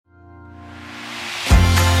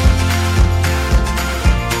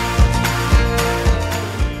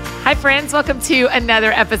friends. Welcome to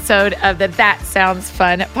another episode of the That Sounds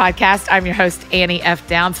Fun podcast. I'm your host, Annie F.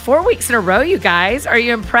 Downs. 4 weeks in a row, you guys. Are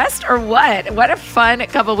you impressed or what? What a fun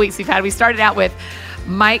couple of weeks we've had. We started out with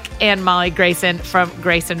Mike and Molly Grayson from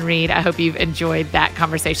Grayson Reed. I hope you've enjoyed that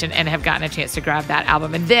conversation and have gotten a chance to grab that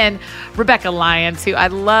album. And then Rebecca Lyons, who I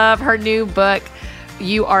love her new book,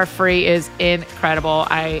 You Are Free, is incredible.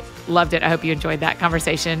 I loved it. I hope you enjoyed that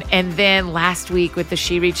conversation. And then last week with the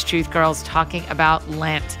She Reads Truth girls talking about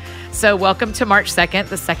Lent. So welcome to March 2nd,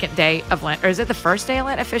 the second day of Lent. Or is it the first day of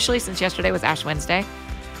Lent officially, since yesterday was Ash Wednesday?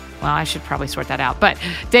 Well, I should probably sort that out. But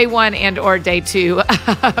day one and or day two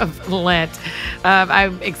of Lent.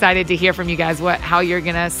 I'm excited to hear from you guys how you're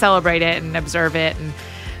going to celebrate it and observe it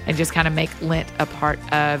and just kind of make Lent a part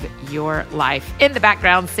of your life. In the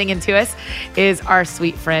background, singing to us is our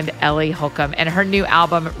sweet friend, Ellie Holcomb. And her new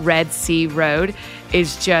album, Red Sea Road,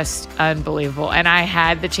 is just unbelievable. And I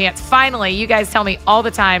had the chance, finally, you guys tell me all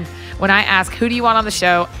the time when I ask, who do you want on the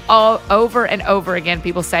show? All over and over again,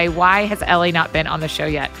 people say, why has Ellie not been on the show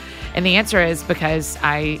yet? And the answer is because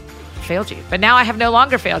I failed you. But now I have no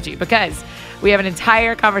longer failed you, because we have an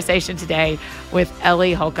entire conversation today with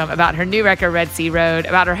Ellie Holcomb about her new record, Red Sea Road,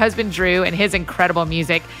 about her husband, Drew, and his incredible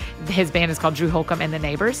music. His band is called Drew Holcomb and the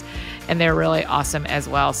Neighbors, and they're really awesome as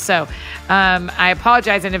well. So I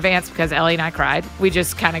apologize in advance because Ellie and I cried. We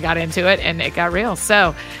just kind of got into it, and it got real.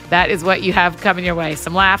 So that is what you have coming your way.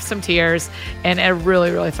 Some laughs, some tears, and a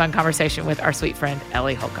really, really fun conversation with our sweet friend,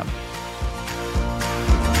 Ellie Holcomb.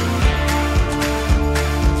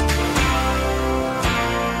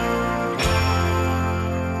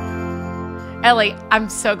 Ellie, I'm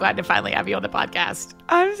so glad to finally have you on the podcast.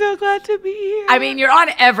 I'm so glad to be here. I mean, you're on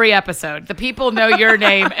every episode. The people know your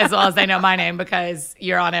name as well as they know my name because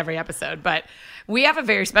you're on every episode. But we have a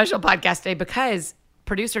very special podcast today because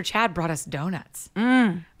producer Chad brought us donuts.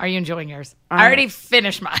 Are you enjoying yours? I already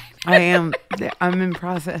finished mine. I am. I'm in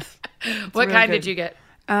process. What really kind did you get?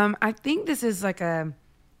 I think this is like a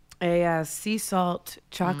sea salt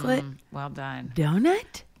chocolate. Well done.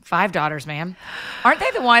 Donut? 5 daughters, man. Aren't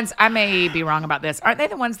they the ones, I may be wrong about this, aren't they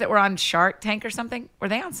the ones that were on Shark Tank or something? Were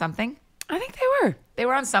they on something? I think they were. They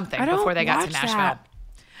were on something before they got to Nashville.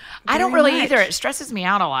 I don't really either. It stresses me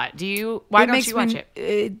out a lot. Why don't you watch it?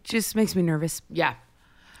 It just makes me nervous. Yeah.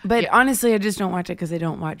 But honestly, I just don't watch it because I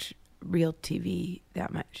don't watch real TV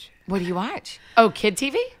that much. What do you watch? Oh, kid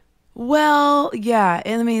TV? Well, yeah.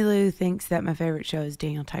 Emily Lou thinks that my favorite show is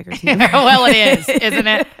Daniel Tiger's Neighbor. Well, it is, isn't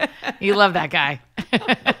it? You love that guy.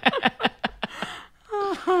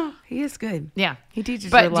 He is good. Yeah. He teaches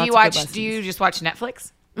But her lots of good lessons. do you just watch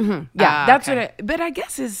Netflix? Mm-hmm. Yeah, that's okay. but I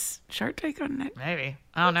guess is Shark Tank on it? Maybe.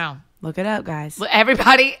 I don't know. Look it up, guys.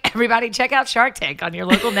 Everybody check out Shark Tank on your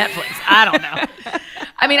local Netflix. I don't know.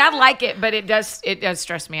 I mean, I like it, but it does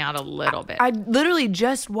stress me out a little bit. I literally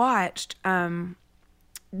just watched my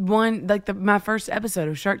first episode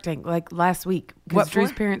of Shark Tank like last week because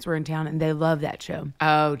Drew's parents were in town and they love that show.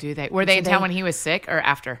 Oh, do they? Were they in town when he was sick or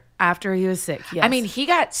after? After he was sick, yes. I mean, he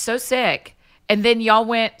got so sick and then y'all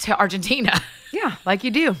went to Argentina. Yeah, like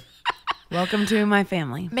you do. Welcome to my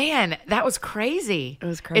family. Man, that was crazy. It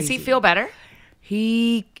was crazy. Does he feel better?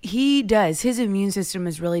 He does. His immune system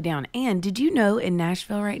is really down. And did you know in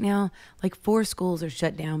Nashville right now, like 4 schools are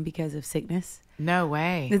shut down because of sickness? No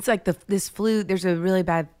way. It's like this flu. There's a really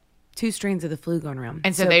bad 2 strains of the flu going around.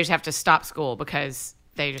 And so they just have to stop school because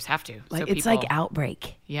they just have to. Like it's like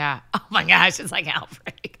outbreak. Yeah. Oh my gosh, it's like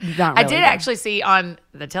outbreak. Not I really, did though. actually see on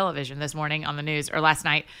the television this morning on the news or last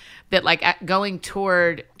night that like going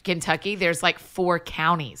toward Kentucky, there's like 4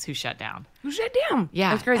 counties who shut down. Who shut down? Yeah,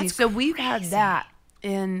 that's crazy. that's So we've had that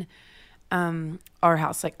in our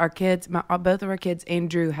house. Like our kids, both of our kids and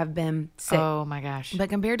Drew have been sick. Oh my gosh. But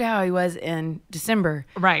compared to how he was in December,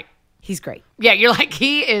 Right. he's great. Yeah, you're like,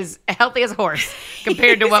 he is healthy as a horse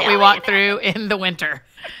compared to what we walked through in the winter.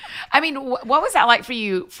 I mean, what was that like for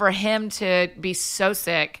you, for him to be so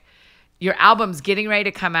sick? Your album's getting ready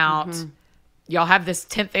to come out. Mm-hmm. Y'all have this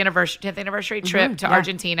 10th anniversary trip to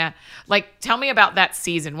Argentina. Like, tell me about that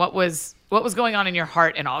season. What was going on in your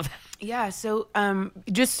heart and all that? Yeah, so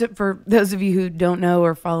just for those of you who don't know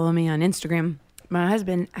or follow me on Instagram, my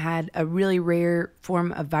husband had a really rare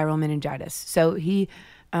form of viral meningitis. So he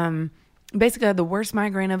basically had the worst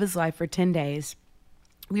migraine of his life for 10 days.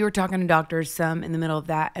 We were talking to doctors, some in the middle of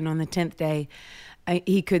that, and on the 10th day,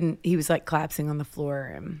 he was like collapsing on the floor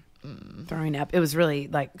and throwing up. It was really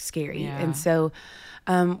like scary. Yeah. And so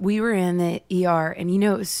we were in the ER, and it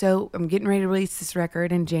was I'm getting ready to release this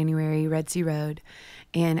record in January, Red Sea Road.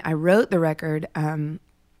 And I wrote the record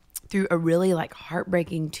through a really like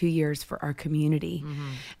heartbreaking 2 years for our community. Mm-hmm.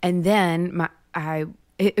 And then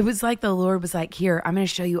it was like the Lord was like, here, I'm going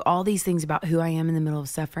to show you all these things about who I am in the middle of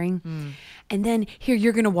suffering. And then here,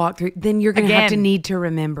 you're going to walk through, then you're going to have to need to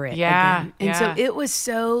remember it again. And so it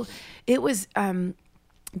was,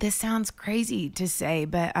 this sounds crazy to say,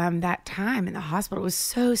 but that time in the hospital was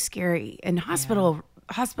so scary. And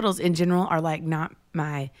hospitals in general are like not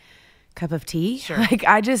my cup of tea. Sure. Like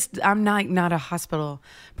I'm not a hospital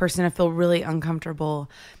person. I feel really uncomfortable.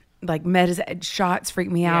 Like shots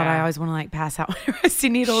freak me out. I always want to like pass out whenever I see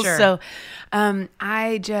needles. Sure. So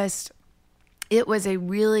it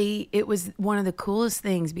was one of the coolest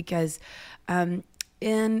things because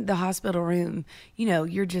in the hospital room,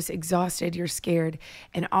 you're just exhausted, you're scared.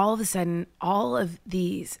 And all of a sudden, all of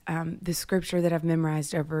these, the scripture that I've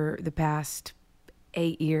memorized over the past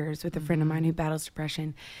 8 years with a friend of mine who battles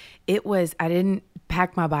depression, I didn't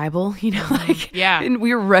pack my Bible, and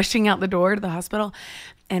we were rushing out the door to the hospital.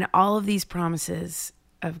 And all of these promises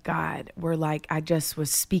of God were like, I just was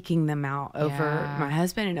speaking them out over my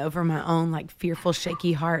husband and over my own like fearful,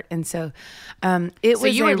 shaky heart. And so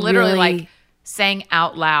you were literally like saying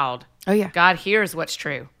out loud, oh yeah, God, here's what's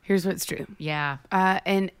true. Here's what's true. Yeah.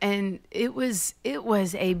 And it was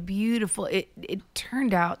a beautiful, it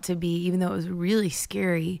turned out to be, even though it was really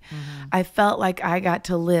scary, I felt like I got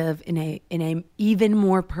to live in a even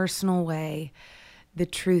more personal way, the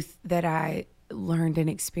truth that I learned and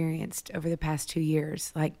experienced over the past 2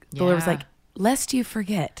 years. Like the Lord was like, lest you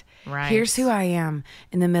forget, here's who I am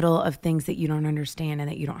in the middle of things that you don't understand and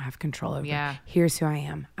that you don't have control over. Yeah. Here's who I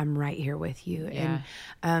am. I'm right here with you. Yeah.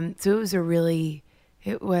 And so it was a really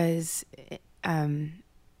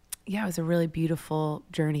beautiful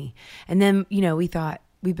journey. And then, we thought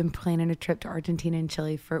we've been planning a trip to Argentina and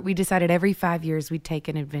Chile we decided every 5 years we'd take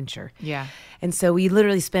an adventure. Yeah. And so we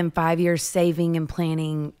literally spend 5 years saving and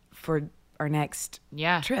planning for our next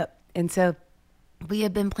trip. And so we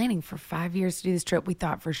had been planning for 5 years to do this trip. We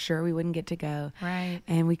thought for sure we wouldn't get to go. Right.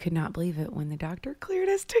 And we could not believe it when the doctor cleared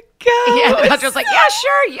us to go. Yeah, the doctor was like, yeah,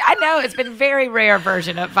 sure. I know it's been a very rare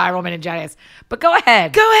version of viral meningitis, but go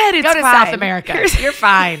ahead. It's Go to fine. South America. You're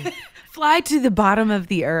fine. Fly to the bottom of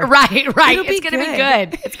the earth. Right. It'll It's going to be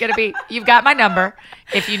good. It's going to be, you've got my number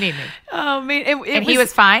if you need me. Oh, man. He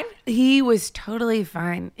was fine? He was totally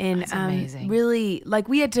fine. And That's amazing. Really, like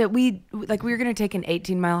we were going to take an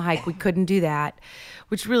 18-mile hike. We couldn't do that,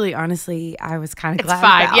 which really, honestly, I was kind of glad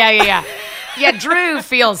fine. about. Yeah. Yeah, Drew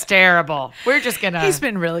feels terrible. We're just going to. He's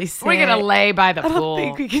been really sick. We're going to lay by the pool. I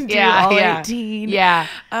don't think we can do all 18. Yeah.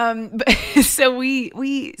 So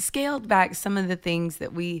we scaled back some of the things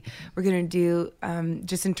that we were going to do,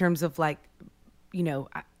 just in terms of like,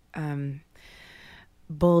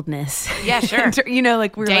 boldness. Yeah, sure.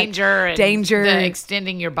 Like we're danger, like, danger, the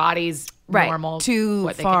extending your body's normal too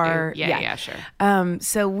what they far. Can do. Yeah, sure.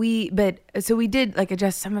 So we did like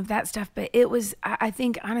adjust some of that stuff, but it was, I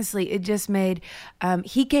think honestly, it just made.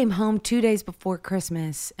 He came home 2 days before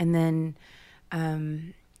Christmas, and then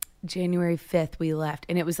January 5th we left,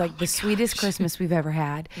 and it was like the sweetest Christmas we've ever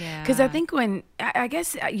had. Yeah. Because I think I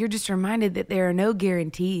guess you're just reminded that there are no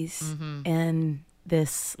guarantees in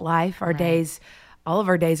this life. Our days. All of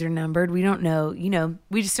our days are numbered. We don't know,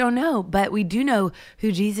 we just don't know. But we do know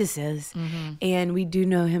who Jesus is. And we do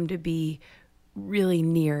know him to be really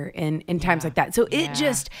near in times like that. So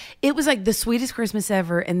it was like the sweetest Christmas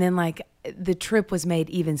ever. And then like the trip was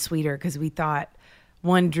made even sweeter because we thought,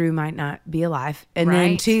 one, Drew might not be alive. And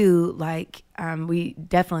then two, like we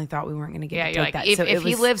definitely thought we weren't going to get to take that. If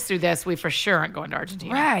he lives through this, we for sure aren't going to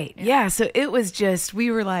Argentina. Right. Yeah. So it was just,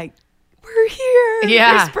 we were like, we're here.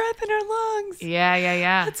 Yeah. There's breath in our lungs.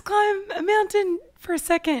 Yeah. Let's climb a mountain for a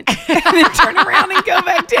second and then turn around and go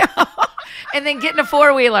back down. And then get in a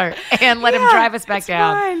four-wheeler and let him drive us back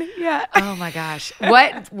down. Fine. Yeah. Oh my gosh.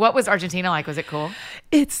 What was Argentina like? Was it cool?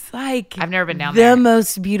 It's like I've never been down there. The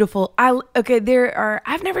most beautiful. Have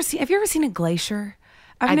you ever seen a glacier?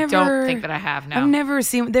 I don't think that I have, no. I've never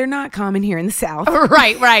seen, they're not common here in the South.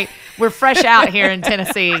 Right. We're fresh out here in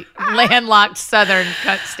Tennessee, landlocked southern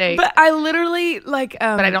state. But I literally, like,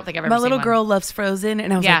 but I don't think I've ever my seen little one. girl loves Frozen,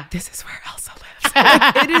 and I was like, this is where Elsa lives.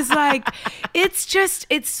 Like, it is like,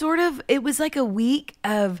 it was like a week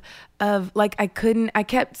of like, I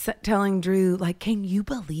kept telling Drew, like, can you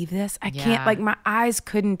believe this? I can't, like, my eyes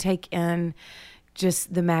couldn't take in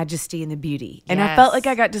just the majesty and the beauty. And I felt like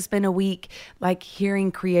I got to spend a week like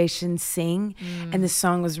hearing creation sing, and the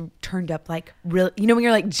song was turned up like real, when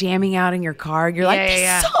you're like jamming out in your car, you're like,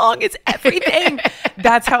 this song is everything.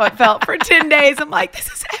 That's how it felt for 10 days. I'm like, this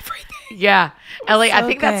is everything. Yeah. Ellie, so I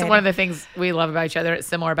think that's good. one of the things we love about each other. It's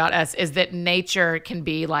similar about us, is that nature can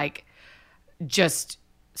be like just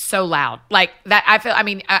so loud. Like that,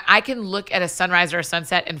 I can look at a sunrise or a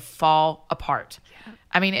sunset and fall apart.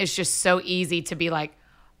 I mean, it's just so easy to be like,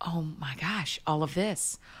 oh my gosh, all of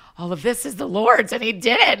this is the Lord's, and he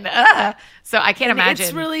didn't. So I can't imagine.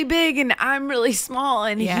 It's really big, and I'm really small,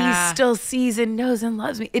 and he still sees and knows and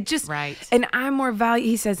loves me. It just, and I'm more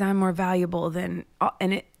he says I'm more valuable than,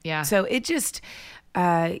 and it, so it just,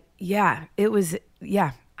 it was,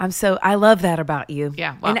 I love that about you.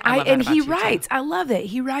 Yeah. Well, and he writes, I love that.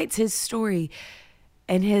 He writes his story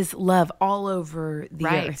and his love all over the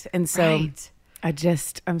earth. And so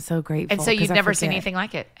I'm so grateful. And so you've never seen anything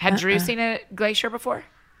like it. Had Drew seen a glacier before?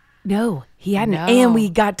 No, he hadn't. No. And we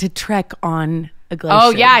got to trek on a glacier. Oh,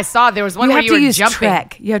 yeah, I saw. There was one where you were jumping.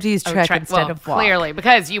 Trek. You have to use trek instead of walk. Clearly,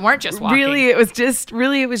 because you weren't just walking. Really, it was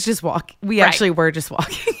just walk. We actually were just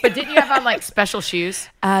walking. But didn't you have on like special shoes?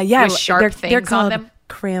 Yeah. With sharp things they're called on them?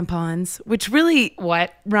 Crampons, which really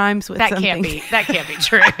rhymes with that something. That can't be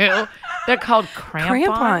true. They're called crampons?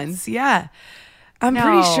 Crampons, yeah. I'm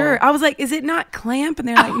pretty sure. I was like, is it not clamp? And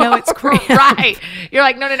they're like, no, it's cramp. Right. You're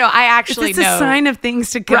like, no. I actually it's know. It's a sign of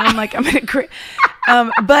things to come. Right. Like, I'm going to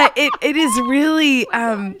but it is really,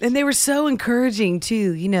 and they were so encouraging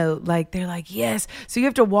too, like they're like, yes. So you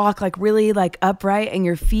have to walk like really like upright and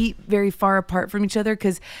your feet very far apart from each other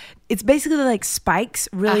because it's basically like spikes,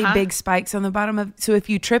 really big spikes on the bottom of. So if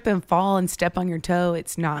you trip and fall and step on your toe,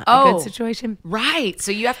 it's not a good situation. Right.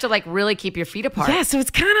 So you have to like really keep your feet apart. Yeah. So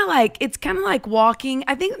it's kind of like walking.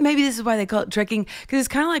 I think maybe this is why they call it trekking because it's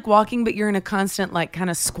kind of like walking, but you're in a constant like kind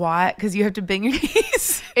of squat because you have to bend your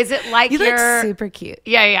knees. Is it like you look super cute?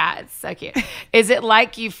 Yeah. It's so cute. Is it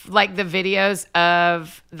like like the videos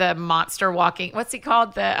of the monster walking? What's he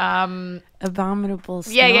called? The abominable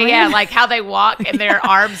snowman? Yeah. Like how they walk and their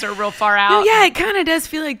arms are real far out. Yeah, it kind of does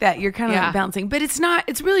feel like that. You're kind of like bouncing, but it's not.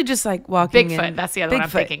 It's really just like walking. Bigfoot. That's the other one I'm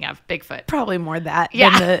thinking of. Bigfoot. Probably more that.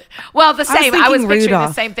 Yeah. Well, the same. I was picturing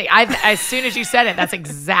the same thing. As soon as you said it, that's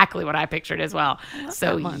exactly what I pictured as well.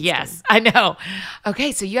 So yes, I know.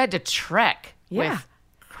 Okay, so you had to trek with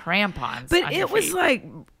crampons. But it was like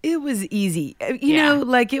it was easy. You know,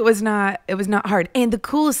 like it was not hard. And the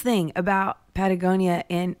coolest thing about Patagonia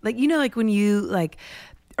and like when you like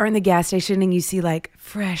are in the gas station and you see like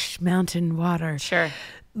fresh mountain water. Sure.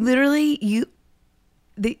 Literally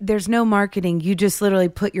there's no marketing. You just literally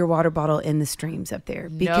put your water bottle in the streams up there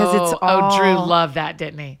because it's all. Oh, Drew loved that,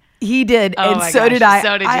 didn't he? He did, and so did I.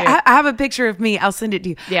 So did you. I have a picture of me. I'll send it to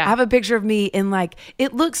you. Yeah. I have a picture of me in like,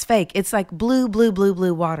 it looks fake. It's like blue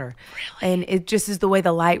water. Really? And it just is the way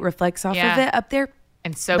the light reflects off of it up there.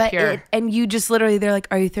 And so pure. And you just literally, they're like,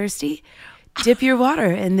 are you thirsty? Dip your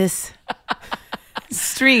water in this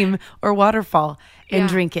stream or waterfall and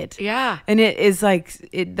drink it. Yeah. And it is like,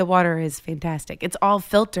 the water is fantastic. It's all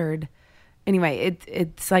filtered. Anyway,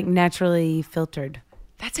 it's like naturally filtered.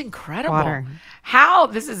 That's incredible. Water.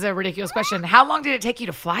 This is a ridiculous question. How long did it take you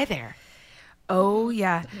to fly there? Oh,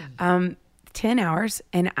 yeah. 10 hours,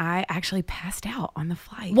 and I actually passed out on the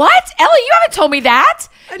flight. What? Ellie, you haven't told me that.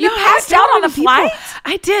 You passed out on the flight?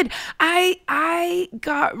 I did. I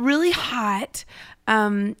got really hot.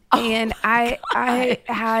 And I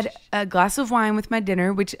had a glass of wine with my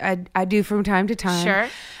dinner, which I do from time to time. Sure.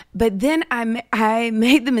 But then I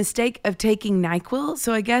made the mistake of taking NyQuil.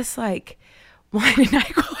 So I guess like wine and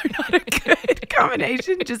NyQuil are not a good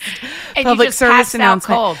combination. Just and public you just service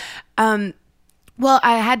announcement. Cold. Well,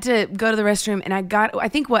 I had to go to the restroom, and I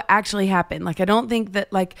think what actually happened, like, I don't think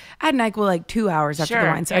that, like, I had NyQuil like 2 hours after the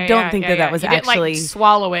wine, so I don't think that was you actually. Didn't, like,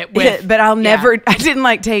 swallow it with. But I'll never, I didn't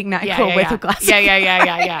like take NyQuil with a glass of wine.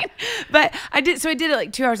 Yeah. But I did it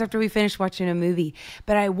like 2 hours after we finished watching a movie.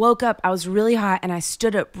 But I woke up, I was really hot, and I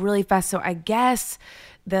stood up really fast. So I guess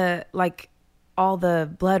all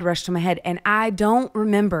the blood rushed to my head, and I don't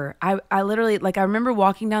remember. I literally, like, I remember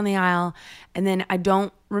walking down the aisle, and then I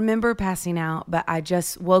don't remember passing out, but I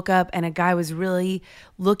just woke up and a guy was really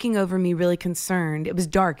looking over me, really concerned. It was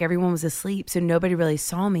dark. Everyone was asleep, so nobody really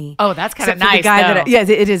saw me. Oh, that's kind of nice. The guy yes,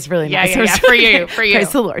 it is really nice. Yeah, for you.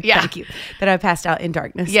 Praise the Lord. Thank you that I passed out in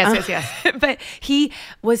darkness. Yes. But he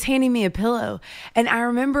was handing me a pillow, and I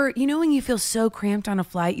remember, you know, when you feel so cramped on a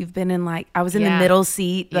flight, you've been in I was in the middle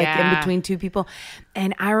seat, in between two people,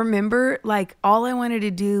 and I remember all I wanted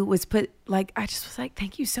to do was I just was like,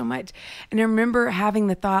 thank you so much. And I remember having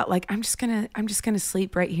the thought, I'm just gonna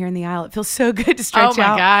sleep right here in the aisle. It feels so good to stretch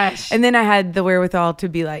out. Oh my gosh. And then I had the wherewithal to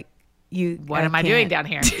be like, what am I doing down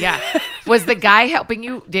here? Yeah. Was the guy helping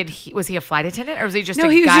you? Was he a flight attendant, or was he just no,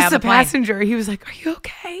 a he was guy just on the a plane? passenger. He was like, are you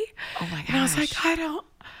okay? Oh my gosh. And I was like, I don't.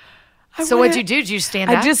 So what'd you do? Did you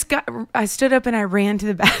stand up? I stood up and I ran to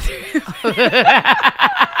the bathroom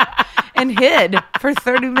and hid for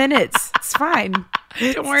 30 minutes. It's fine.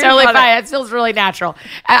 Don't worry Totally about fine. It feels really natural.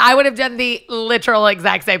 I would have done the literal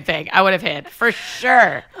exact same thing. I would have hid for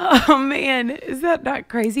sure. Oh man, is that not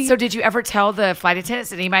crazy? So did you ever tell the flight attendants?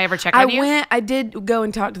 Did anybody ever check on you? I did go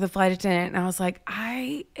and talk to the flight attendant, and I was like,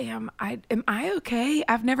 am I okay?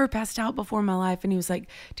 I've never passed out before in my life. And he was like,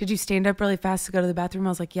 did you stand up really fast to go to the bathroom? I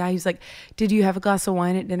was like, yeah. He was like, did you have a glass of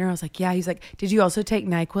wine at dinner? I was like, yeah. He's like, did you also take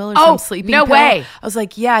NyQuil or some sleeping no pill? way. I was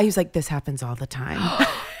like, yeah. He was like, this happens all the time.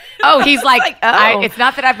 Oh, he's like, oh. It's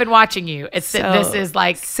not that I've been watching you. It's that this is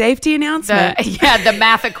like safety announcement. the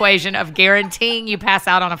math equation of guaranteeing you pass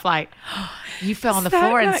out on a flight. You fell on the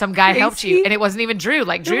floor and some guy helped you, and it wasn't even Drew.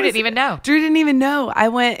 Like Drew didn't even know. Drew didn't even know. I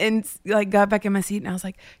went and like got back in my seat, and I was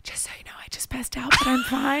like, just so you know, I just passed out, but I'm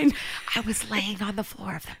fine. I was laying on the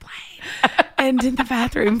floor of the plane and in the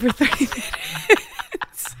bathroom for 30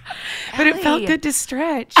 minutes. But it felt good to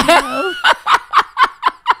stretch.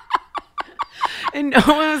 And no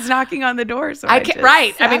one was knocking on the door. So I can't,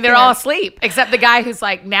 right. I mean, they're all asleep except the guy who's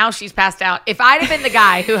like, now she's passed out. If I'd have been the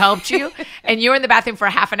guy who helped you and you were in the bathroom for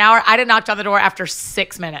half an hour, I'd have knocked on the door after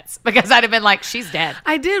 6 minutes because I'd have been like, she's dead.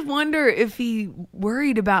 I did wonder if he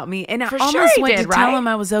worried about me. And I For almost sure he went did, to right? tell him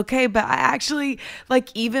I was okay. But I actually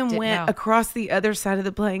even Didn't went know. across the other side of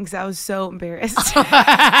the plane because I was so embarrassed.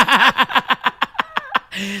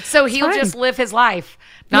 So he'll fine. just live his life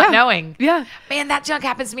not Yeah. knowing. Yeah. Man, that junk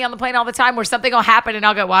happens to me on the plane all the time where something will happen and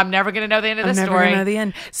I'll go, well, I'm never going to know the end of I'm this never story. gonna know the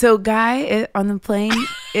end. So, Guy, on the plane,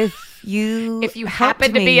 if you happen helped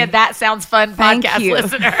to be me, a That Sounds Fun Thank podcast you.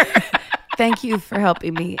 listener, thank you for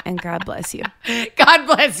helping me, and God bless you. God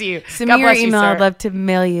bless you. Send God me your bless you, email. sir. I'd love to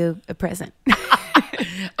mail you a present.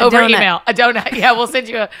 Over donut. email, a donut. Yeah, we'll send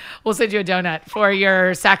you a donut for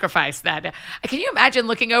your sacrifice. That can you imagine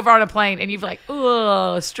looking over on a plane and you've like,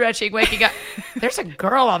 oh, stretching, waking up. There's a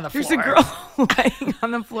girl on the floor. There's a girl laying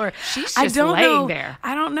on the floor. She's I just don't laying know, there.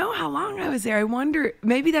 I don't know how long I was there. I wonder.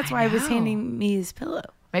 Maybe that's why he was know. handing me his pillow.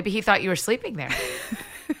 Maybe he thought you were sleeping there.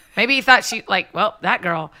 Maybe he thought that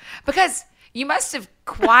girl. Because you must have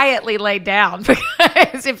quietly laid down.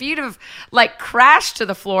 Because if you'd have like crashed to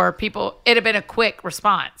the floor, it'd have been a quick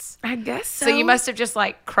response. I guess so. So you must have just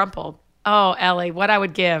like crumpled. Oh, Ellie, what I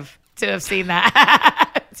would give to have seen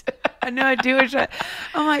that. I know. I do wish.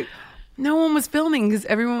 I'm like, no one was filming because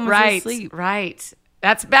everyone was asleep. Right.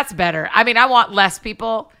 That's better. I mean, I want less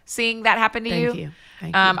people seeing that happen to Thank you. you.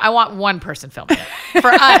 Thank you. I want one person filming it for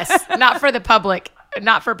us, not for the public.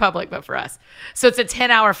 Not for public, but for us. So it's a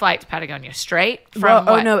 10-hour flight to Patagonia, straight from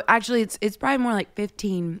what? Oh no, actually, it's probably more like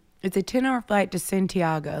 15. It's a 10-hour flight to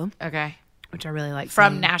Santiago, Okay. which I really like.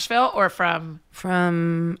 From saying. Nashville or from?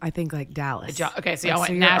 I think like Dallas. Okay, so y'all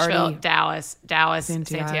went you're Nashville, already Dallas,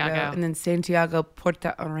 Santiago. and then Santiago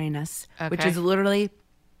Puerto Arenas, which Okay. is literally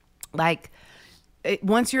like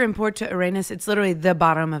once you're in Puerto Arenas, it's literally the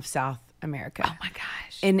bottom of South America. Oh my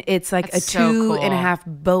gosh. And it's like That's a so 2.5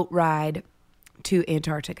 boat ride to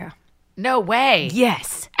Antarctica. No way.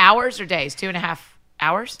 Yes, Hours or days? 2.5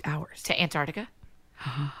 hours? hours. To Antarctica?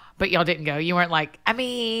 But y'all didn't go. You weren't like, I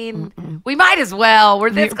mean, we might as well.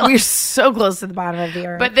 We're this close. We're so close to the bottom of the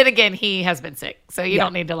earth. But then again, he has been sick. So you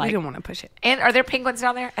don't need to we like. don't want to push it. And are there penguins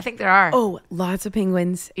down there? I think there are. Oh, lots of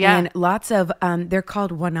penguins. Yeah. And lots of, they're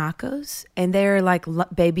called guanacos. And they're like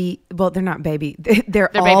baby, well, they're not baby.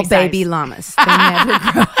 They're all baby baby size. llamas. They never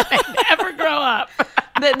grow up. Never grow up.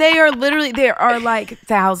 But they are literally, there are like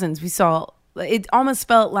thousands. We saw, it almost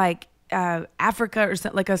felt like Africa or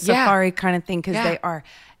something, like a safari kind of thing because Yeah. they are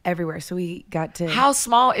everywhere. So we got to. How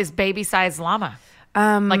small is baby-sized llama?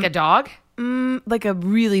 Like a dog? Like a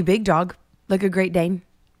really big dog, like a Great Dane.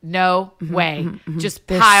 No way. Just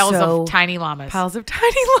They're piles so- of tiny llamas. Piles of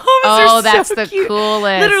tiny llamas. Oh, They're that's so the cute.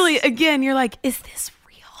 coolest. Literally, again, you're like, is this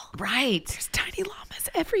real? Right. There's tiny llamas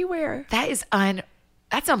everywhere. That is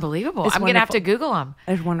that's unbelievable. It's I'm going to have to wonderful. Google them.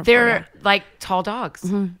 It's wonderful, They're like tall dogs.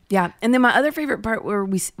 Yeah, and then my other favorite part where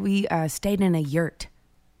we stayed in a yurt.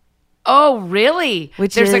 Oh, really?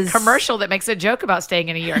 Which There's is- a commercial that makes a joke about staying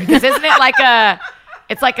in a yurt. Because isn't it like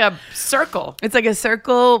it's like a circle. It's like a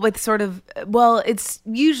circle with sort of, well, it's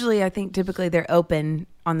usually, I think, typically they're open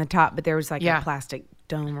on the top, but there was like Yeah. a plastic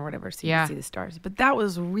dome or whatever, so you Yeah. can see the stars. But that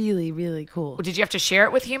was really, really cool. Did you have to share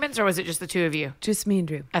it with humans or was it just the two of you? Just me and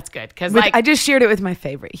Drew. That's good. Because With- like, I just shared it with my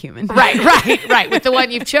favorite human. right. With the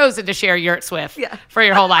one you've chosen to share yurts with Yeah. for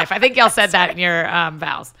your whole life. I think y'all said that in your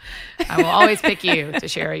vows. I will always pick you to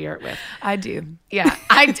share a yurt with. I do. Yeah,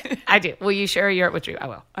 I do. Will you share a yurt with Drew? I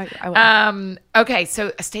will. I will. Okay,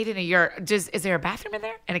 so I stayed in a yurt. Is there a bathroom in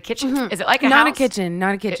there and a kitchen? Is it like a not house? a kitchen,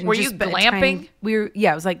 not a kitchen. Were you just a glamping? tiny-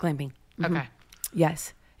 it was like glamping. Okay.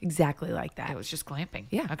 Yes, exactly like that. It was just glamping.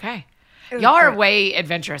 Yeah. Okay. was Y'all are great. way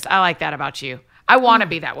adventurous. I like that about you. I want to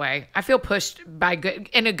be that way. I feel pushed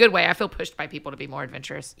in a good way. I feel pushed by people to be more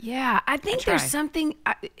adventurous. Yeah, I think there's something.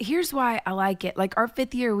 Here's why I like it. Like our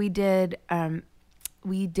 5th year, we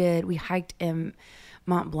hiked in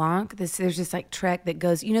Mont Blanc. There's this like trek that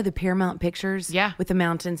goes, the Paramount Pictures, with the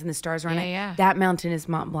mountains and the stars on it. Yeah. That mountain is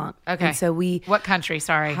Mont Blanc. Okay. And so what country?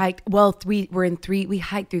 Sorry. Hiked. Well, we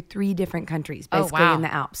hiked through 3 different countries, basically in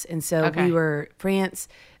the Alps. And so we were France,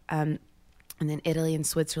 and then Italy and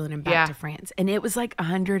Switzerland and back to France. And it was like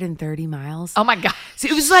 130 miles. Oh my God. So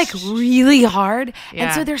it was like really hard. Yeah.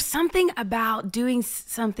 And so there's something about doing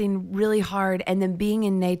something really hard and then being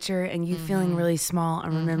in nature and you feeling really small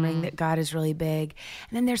and remembering that God is really big.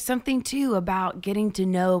 And then there's something too about getting to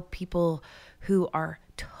know people who are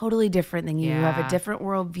totally different than you, who have a different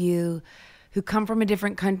worldview, who come from a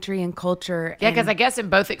different country and culture. Yeah, because I guess in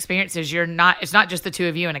both experiences, it's not just the 2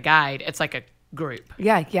 of you and a guide. It's like a group.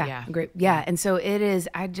 Yeah. Group. Yeah. And so it is,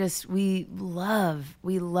 we love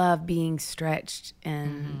being stretched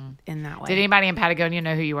in that way. Did anybody in Patagonia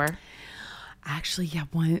know who you were? Actually,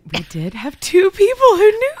 we did have 2 people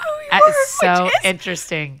who knew who we were. That's so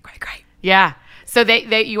interesting. Great. Yeah. So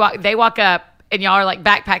they walk up and y'all are like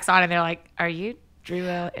backpacks on and they're like, are you Drew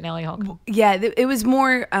and Ellie Holcomb? Yeah, it was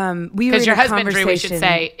more. Because your husband Drew, we should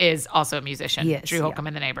say, is also a musician. Yes, Drew Holcomb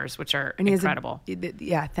and the Neighbors, which are and incredible.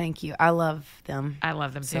 Thank you. I love them. I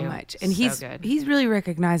love them so too. much. And so he's really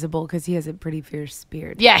recognizable because he has a pretty fierce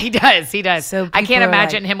beard. Yeah, he does. So I can't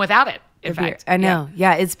imagine him without it. In fact, I know.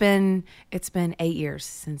 Yeah, it's been 8 years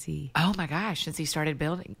since he. Oh my gosh! Since he started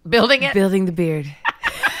building it, building the beard.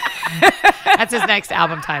 That's his next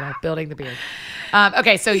album title, Building the Beard.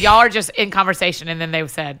 Okay, so y'all are just in conversation, and then they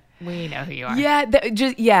said, "We know who you are."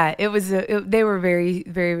 Yeah, it was. They were very,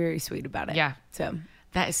 very, very sweet about it. Yeah. So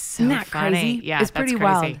that is so not funny. crazy. Yeah, it's pretty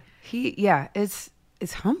wild.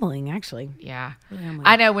 It's humbling actually. Yeah, really humbling.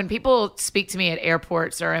 I know when people speak to me at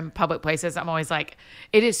airports or in public places, I'm always like,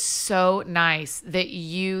 "It is so nice that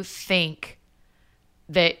you think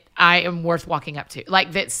that I am worth walking up to,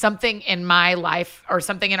 like that something in my life or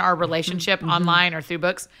something in our relationship online or through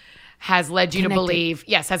books." Has led you to believe,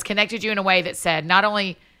 has connected you in a way that said, not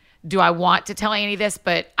only do I want to tell Annie this,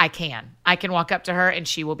 but I can walk up to her and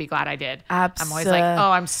she will be glad I did. Absolutely. I'm always like,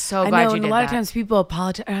 oh, I'm so glad you did that. A lot of times people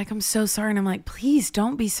apologize. They're like, I'm so sorry. And I'm like, please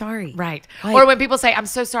don't be sorry. Right. Like, or when people say, I'm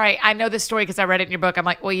so sorry, I know this story because I read it in your book. I'm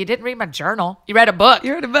like, well, you didn't read my journal. You read a book.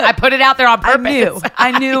 I put it out there on purpose.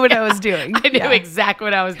 I knew what I was doing. I knew exactly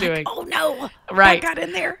what I was doing. Oh no. Right. That got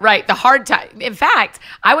in there. Right. The hard time. In fact,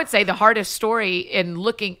 I would say the hardest story in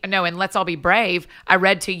Let's All Be Brave, I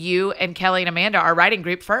read to you and Kelly and Amanda, our writing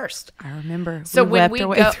group, first. I remember. So we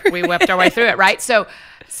wept our way through it, right? So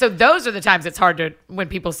those are the times it's hard when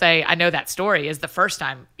people say, I know that story, is the first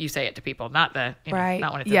time you say it to people, not not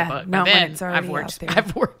when it's in the book. Not but then when it's already out there.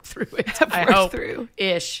 I've worked through it. I've worked through.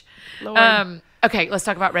 Ish. Lord. Okay, let's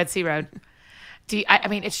talk about Red Sea Road. I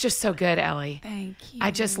mean, it's just so good, Ellie. Thank you.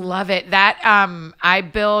 I just love it. That I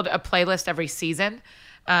build a playlist every season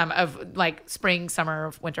of like spring,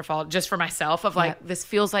 summer, winter, fall, just for myself of like, this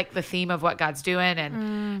feels like the theme of what God's doing.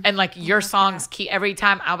 And like your songs every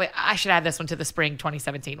time I should add this one to the spring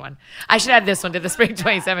 2017 one. I should add this one to the spring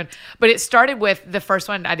 27. But it started with the first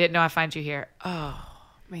one. I didn't know I find you here. Oh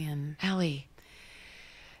man, Ellie.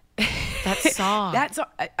 That song. That's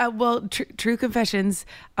true confessions.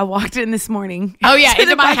 I walked in this morning. Oh yeah,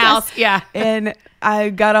 into my house. Yeah, and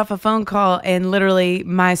I got off a phone call, and literally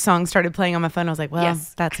my song started playing on my phone. I was like, "Well,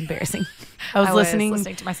 that's embarrassing." I was listening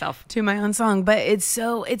to myself, to my own song, but it's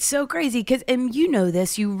so crazy because, and you know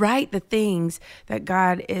this, you write the things that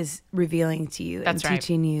God is revealing to you and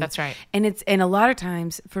teaching you. That's right. And a lot of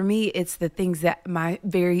times for me, it's the things that my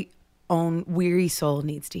very own weary soul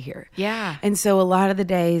needs to hear. Yeah. And so a lot of the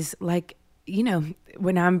days, like,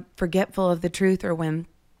 when I'm forgetful of the truth or when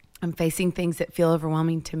I'm facing things that feel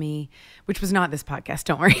overwhelming to me, which was not this podcast,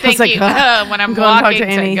 don't worry. Thank you. When I'm walking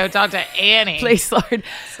to go talk to Annie. Please, Lord.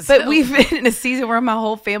 But we've been in a season where my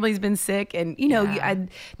whole family's been sick and,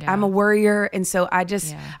 I'm a worrier. And so I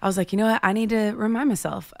was like, you know what? I need to remind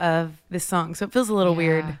myself of this song. So it feels a little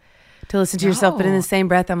weird to listen to yourself, but in the same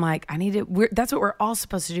breath, I'm like, that's what we're all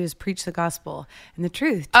supposed to do, is preach the gospel and the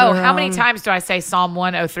truth. How many times do I say Psalm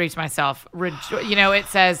 103 to myself? It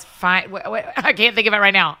says, "Fine." I can't think of it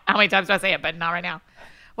right now. How many times do I say it? But not right now.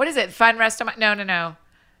 What is it? Find rest of my. No.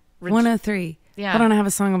 103. Yeah. I don't have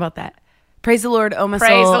a song about that. Praise the Lord, oh my soul.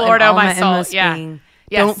 Praise the Lord, oh my soul. Yeah. Yes.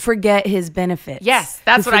 Don't forget His benefits. Yes,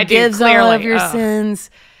 that's what I do. Who forgives all of your sins.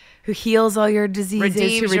 Who heals all your diseases,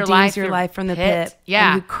 who redeems your life from the pit,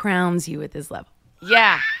 and who crowns you with His love.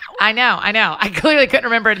 Yeah, I know. I clearly couldn't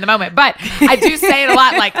remember it in the moment, but I do say it a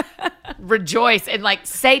lot, like rejoice and like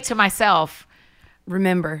say to myself,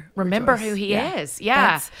 Remember Remember rejoice. who he is.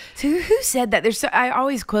 Yeah. So who said that? I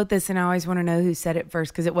always quote this, and I always want to know who said it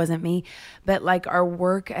first because it wasn't me. But like, our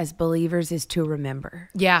work as believers is to remember.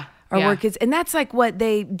 Yeah. Our work is, and that's like what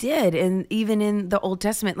they did, and even in the Old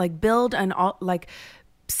Testament, like build like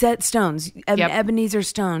set stones, Ebenezer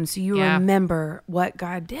stones, so you remember what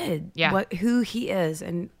God did, who He is,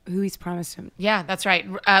 and who He's promised him. Yeah, that's right.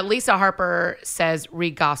 Lisa Harper says,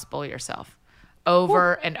 re-gospel yourself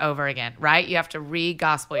over and over again, right? You have to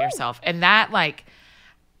re-gospel yourself. And that, like,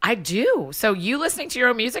 I do. So you listening to your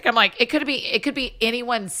own music, I'm like, it could be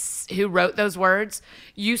anyone who wrote those words.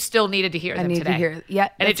 You still needed to hear them today. To hear it. Yeah.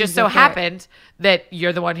 And it just so happened that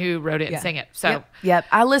you're the one who wrote it and sang it. So yep.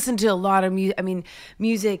 I listen to a lot of music. I mean,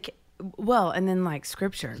 music, well, and then like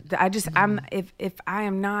scripture. If I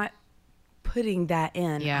am not putting that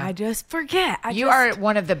in, I just forget. You are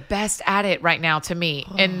one of the best at it right now to me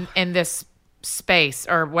in this space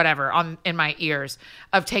or whatever in my ears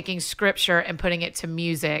of taking scripture and putting it to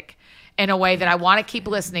music in a way that I want to keep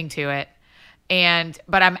listening to it,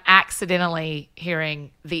 but I'm accidentally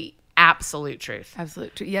hearing the absolute truth.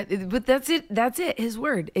 Yeah, but that's it. His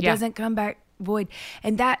word. It doesn't come back void.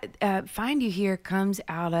 And that find you here comes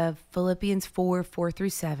out of Philippians 4:4-7.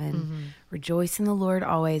 Mm-hmm. Rejoice in the Lord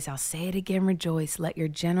always. I'll say it again, rejoice. Let your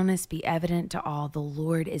gentleness be evident to all. The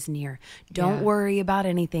Lord is near. Don't worry about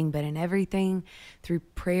anything, but in everything, through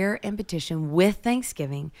prayer and petition with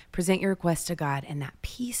thanksgiving, present your requests to God, and that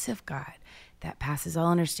peace of God that passes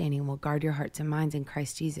all understanding will guard your hearts and minds in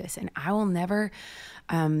Christ Jesus. And I will never,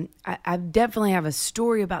 I definitely have a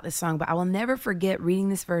story about this song, but I will never forget reading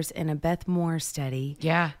this verse in a Beth Moore study.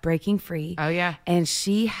 Yeah. Breaking Free. Oh, yeah. And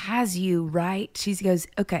she has you right. She goes,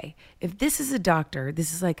 okay, if this is a doctor,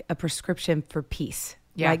 this is like a prescription for peace.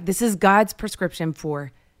 Yeah. Like, this is God's prescription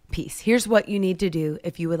for peace. Here's what you need to do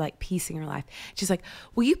if you would like peace in your life. She's like,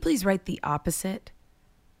 will you please write the opposite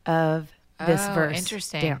of this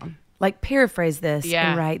verse down? Like, paraphrase this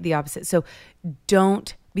and write the opposite. So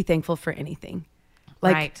don't be thankful for anything.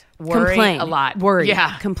 Like, worry complain a lot. Worry.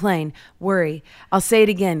 Complain. Worry. I'll say it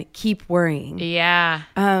again. Keep worrying. Yeah.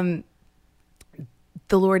 The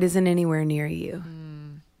Lord isn't anywhere near you.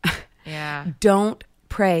 Yeah. Don't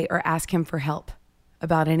pray or ask Him for help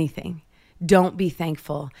about anything. Don't be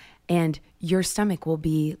thankful. And your stomach will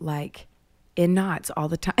be like in knots all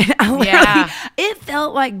the time. It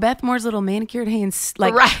felt like Beth Moore's little manicured hands,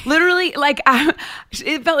 like literally, like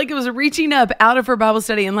it felt like it was reaching up out of her Bible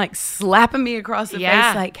study and like slapping me across the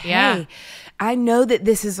face, like, hey, I know that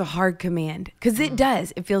this is a hard command, because it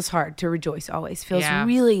does. It feels hard to rejoice always. Feels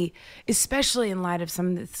really, especially in light of some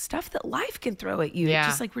of the stuff that life can throw at you. It's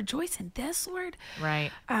just like, rejoice in this, Lord.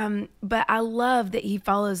 Right. But I love that He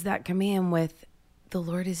follows that command with, the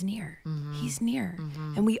Lord is near. Mm-hmm. He's near.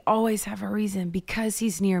 Mm-hmm. And we always have a reason, because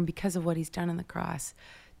He's near and because of what He's done on the cross,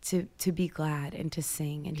 to be glad and to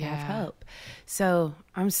sing and to have hope. So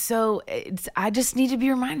I just need to be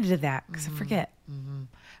reminded of that, because I forget. Mm-hmm.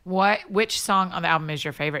 Which song on the album is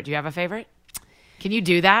your favorite? Do you have a favorite? Can you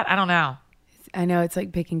do that? I don't know. I know, it's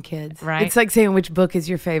like picking kids. Right. It's like saying which book is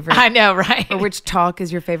your favorite. I know, right? Or which talk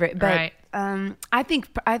is your favorite. But right. I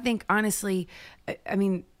think honestly, I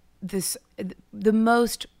mean, the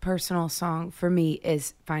most personal song for me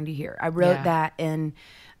is Find You Here. I wrote that in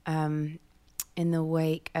the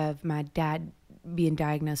wake of my dad being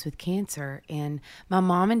diagnosed with cancer, and my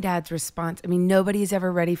mom and dad's response. I mean, nobody's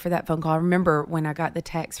ever ready for that phone call. I remember when I got the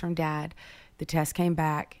text from Dad, the test came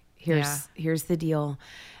back. Here's the deal.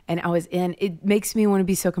 And I was it makes me want to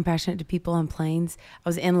be so compassionate to people on planes. I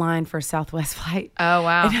was in line for a Southwest flight. Oh,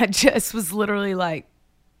 wow. And I just was literally like,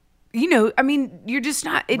 you know, I mean, you're just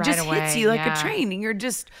not, it right just away, hits you like a train, and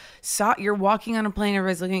you're walking on a plane,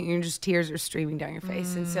 everybody's looking at you, and just tears are streaming down your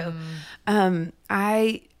face. And so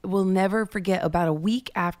I will never forget, about a week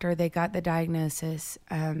after they got the diagnosis,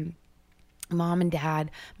 Mom and Dad,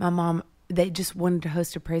 my mom, they just wanted to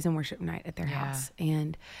host a praise and worship night at their house.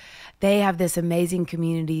 And they have this amazing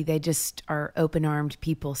community. They just are open-armed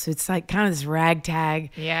people. So it's like kind of this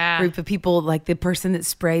ragtag group of people, like the person that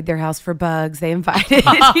sprayed their house for bugs, they invited,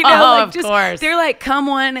 you know, like of course. They're like, come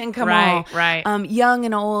one and come all. Right. Young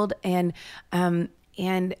and old. And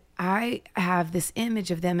I have this image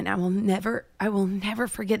of them, and I will never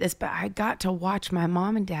forget this, but I got to watch my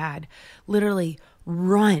mom and dad literally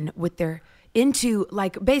run with their into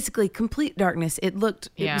like basically complete darkness. It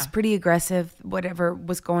was pretty aggressive, whatever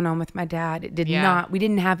was going on with my dad. It did not, we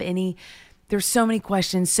didn't have any, there's so many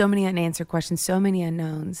questions, so many unanswered questions, so many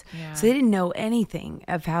unknowns. Yeah. So they didn't know anything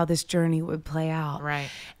of how this journey would play out. Right.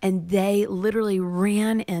 And they literally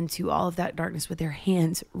ran into all of that darkness with their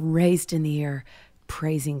hands raised in the air,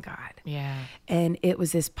 praising God. Yeah. And it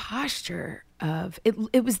was this posture of it.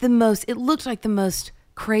 It was the most. It looked like the most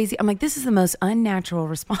crazy. I'm like, this is the most unnatural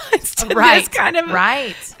response to this kind of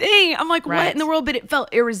thing. I'm like, what in the world? But it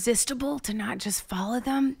felt irresistible to not just follow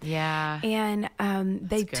them. Yeah. And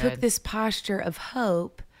they took this posture of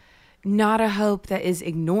hope, not a hope that is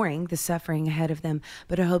ignoring the suffering ahead of them,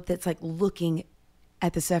 but a hope that's like looking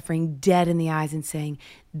at the suffering dead in the eyes and saying,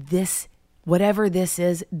 this, whatever this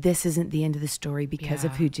isn't the end of the story because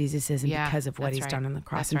of who Jesus is and because of what he's done on the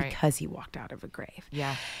cross and because he walked out of a grave.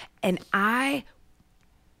 Yeah. And I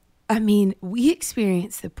mean, we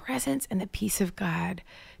experience the presence and the peace of God,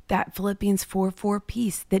 that Philippians 4:4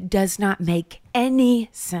 peace that does not make any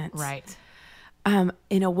sense. Right.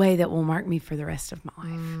 In a way that will mark me for the rest of my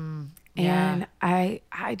life. And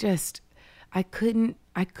I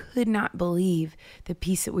could not believe the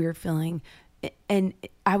peace that we were feeling. And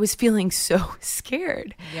I was feeling so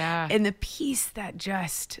scared. Yeah. And the peace that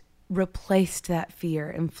just replaced that fear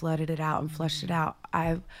and flooded it out and flushed it out.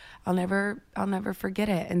 I'll never forget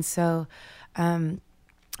it. And so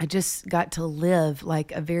I just got to live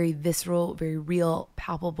like a very visceral, very real,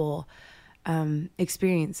 palpable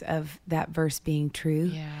experience of that verse being true.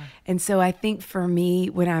 Yeah. And so I think for me,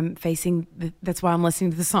 when I'm facing, that's why I'm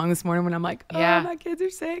listening to the song this morning when I'm like, my kids are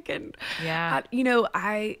sick. And,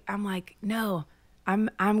 I'm like, no, I'm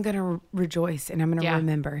going to rejoice and I'm going to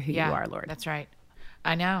remember who you are, Lord. That's right.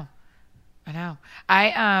 I know.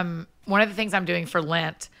 One of the things I'm doing for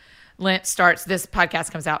Lent starts, this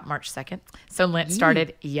podcast comes out March 2nd. So Lent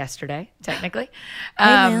started yesterday, technically.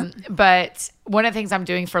 But one of the things I'm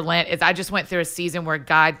doing for Lent is I just went through a season where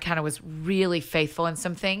God kind of was really faithful in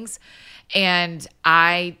some things. And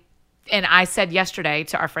I said yesterday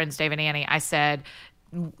to our friends, Dave and Annie, I said,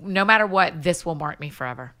 no matter what, this will mark me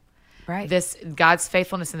forever. Right. This God's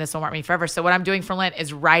faithfulness in this will mark me forever. So what I'm doing for Lent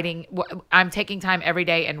is I'm taking time every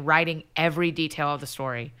day and writing every detail of the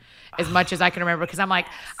story as much as I can remember. Because I'm like,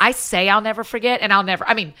 I say I'll never forget,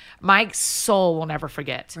 and my soul will never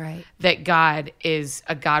forget that God is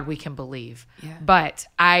a God we can believe. Yeah. But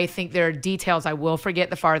I think there are details I will forget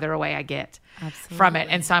the farther away I get from it.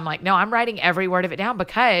 And so I'm like, no, I'm writing every word of it down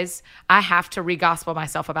because I have to re-gospel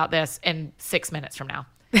myself about this in 6 minutes from now.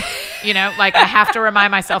 I have to remind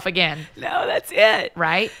myself again. No, that's it.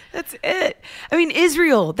 Right? That's it. I mean,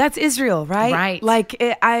 that's Israel, right? Right. Like,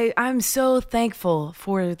 I'm so thankful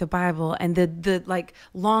for the Bible and the like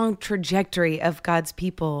long trajectory of God's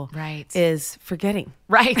people is forgetting.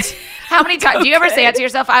 Right. How many times do you ever say that to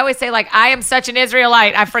yourself? I always say, like, I am such an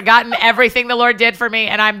Israelite. I've forgotten everything the Lord did for me,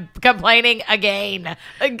 and I'm complaining again.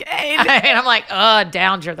 And I'm like, oh,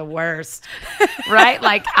 Downs, you're the worst. Right?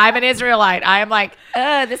 Like, I'm an Israelite. I am like,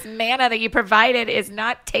 this manna that you provided is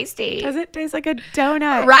not tasty. Does it taste like a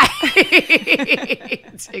donut? Right.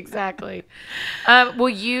 Exactly. Will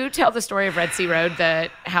you tell the story of Red Sea Road,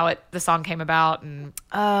 how the song came about?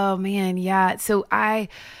 Oh, man, yeah. So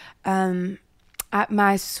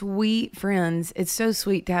my sweet friends, it's so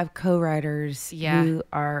sweet to have co-writers who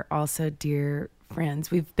are also dear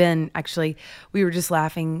friends. We were just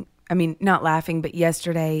laughing. I mean, not laughing, but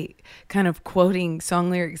yesterday kind of quoting song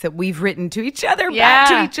lyrics that we've written to each other, back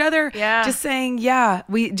to each other. Yeah. Just saying,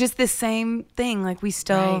 we just the same thing. Like we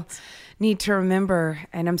still need to remember.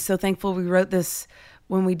 And I'm so thankful we wrote this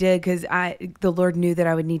when we did because the Lord knew that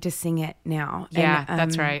I would need to sing it now. Yeah, and,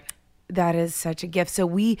 that's right. That is such a gift. So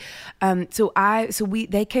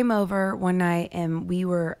they came over one night and we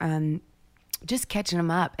were just catching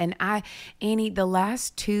them up. And Annie, the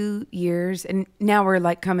last 2 years, and now we're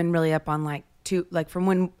like coming really up on like from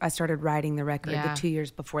when I started writing the record, the 2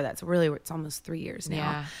 years before that. So really it's almost 3 years now.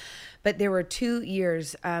 Yeah. But there were 2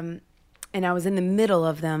 years, and I was in the middle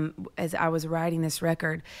of them as I was writing this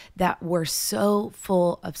record that were so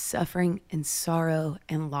full of suffering and sorrow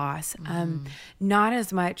and loss. Not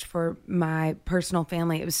as much for my personal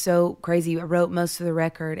family. It was so crazy. I wrote most of the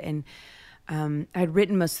record and I'd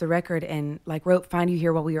written most of the record and like wrote Find You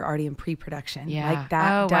Here while we were already in pre-production. Yeah. Like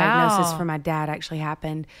that diagnosis for my dad actually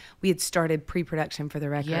happened. We had started pre-production for the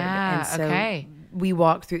record. Yeah, and so we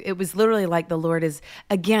walked through. It was literally like the Lord is,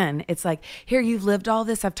 again, it's like, here, you've lived all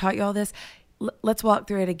this. I've taught you all this. Let's walk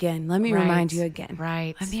through it again. Let me remind you again.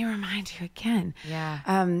 Right. Let me remind you again.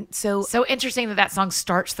 Yeah. So interesting that song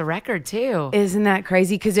starts the record too. Isn't that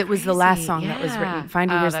crazy? Because it was the last song that was written.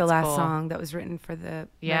 Find You Here's the last cool. song that was written for the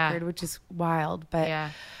record, which is wild.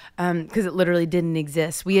 But because it literally didn't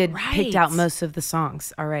exist. We had picked out most of the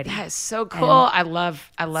songs already. That is so cool. I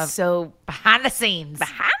love so behind the scenes.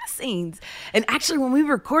 And actually, when we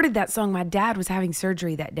recorded that song, my dad was having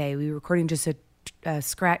surgery that day. We were recording just a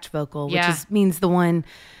scratch vocal, which means the one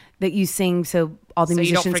that you sing so all the So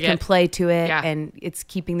you don't musicians can forget. play to it, Yeah. and it's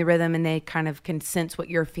keeping the rhythm, and they kind of can sense what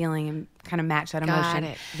you're feeling and kind of match that emotion.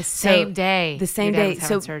 Got it. The same day. The same your dad day. was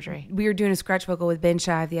having So surgery. we were doing a scratch vocal with Ben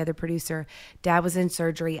Shive, the other producer. Dad was in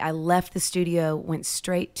surgery. I left the studio, went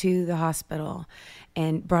straight to the hospital,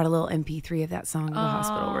 and brought a little MP3 of that song to the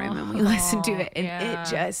hospital room, and we listened to it. And yeah. it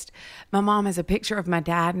just, my mom has a picture of my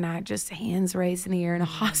dad and I just hands raised in the air in a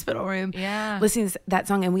hospital room, Yeah. listening to that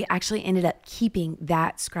song. And we actually ended up keeping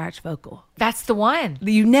that scratch vocal. That's the one.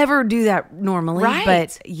 You never do that normally, Right.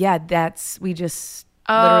 but yeah, we just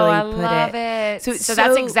Oh, literally I put love it. So, it's So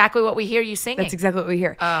that's exactly what we hear you singing. that's exactly what we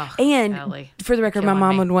hear. Oh, and Ellie, for the record, my killing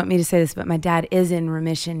mom me. would want me to say this, but my dad is in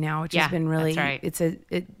remission now, which Yeah, has been really. that's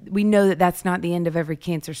right. We know that that's not the end of every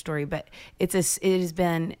cancer story, but it has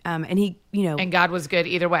been. And he, And God was good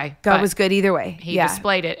either way. God but was good either way. He yeah,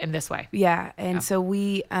 displayed it in this way. yeah, and so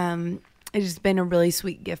we. It has been a really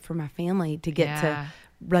sweet gift for my family to get Yeah. to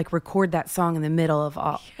like record that song in the middle of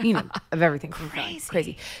all of everything.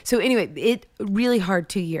 Crazy. So anyway, it really hard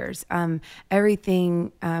 2 years.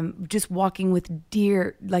 Everything, just walking with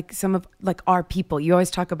dear, like some of like our people. You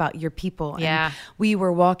always talk about your people. Yeah. And we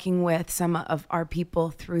were walking with some of our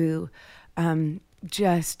people through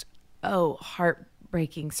just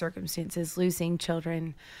heartbreaking circumstances, losing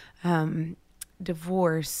children,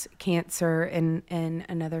 divorce, cancer, and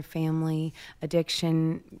another family,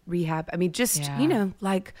 addiction, rehab. I mean, just Yeah.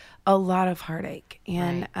 like a lot of heartache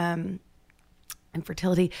and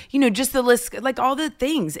infertility. Just the list, like all the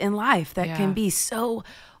things in life that Yeah. can be so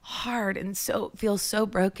hard and so feel so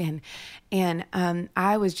broken. And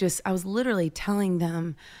I was literally telling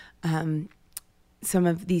them some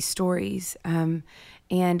of these stories.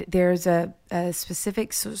 And there's a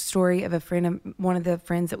specific story of one of the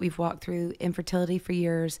friends that we've walked through infertility for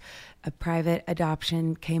years. A private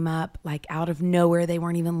adoption came up like out of nowhere. They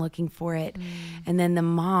weren't even looking for it. And then the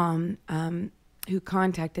mom, who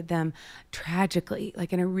contacted them tragically,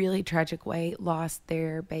 like in a really tragic way, lost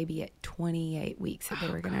their baby at 28 weeks that they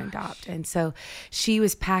were going to adopt. And so she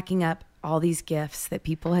was packing up all these gifts that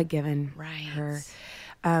people had given her.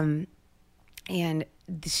 And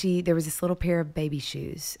there was this little pair of baby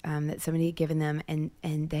shoes that somebody had given them, and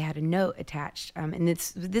they had a note attached. And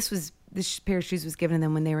this pair of shoes was given to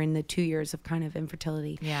them when they were in the 2 years of kind of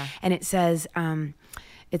infertility. Yeah. And it says,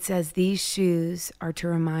 these shoes are to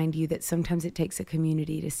remind you that sometimes it takes a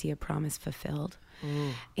community to see a promise fulfilled.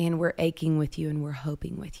 And we're aching with you and we're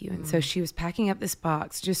hoping with you. And so she was packing up this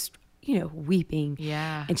box, just, weeping.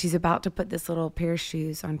 Yeah. And she's about to put this little pair of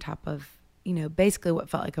shoes on top of, basically what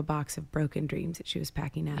felt like a box of broken dreams that she was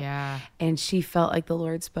packing up. Yeah. And she felt like the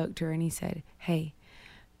Lord spoke to her and he said, "Hey,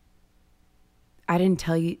 I didn't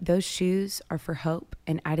tell you, those shoes are for hope,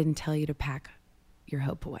 and I didn't tell you to pack your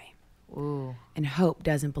hope away. Ooh. And hope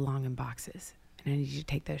doesn't belong in boxes. And I need you to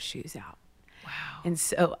take those shoes out." Wow. And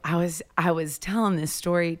so I was telling this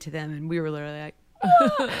story to them, and we were literally like,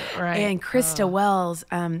 Right. and Krista Wells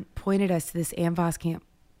pointed us to this Ann Voskamp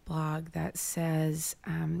blog that says,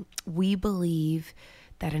 we believe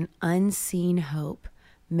that an unseen hope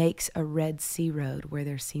makes a Red Sea road where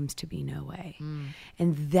there seems to be no way.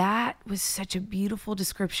 And that was such a beautiful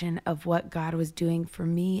description of what God was doing for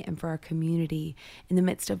me and for our community in the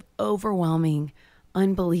midst of overwhelming,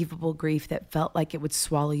 unbelievable grief that felt like it would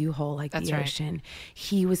swallow you whole like That's the right. ocean.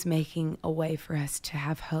 He was making a way for us to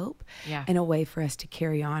have hope Yeah. and a way for us to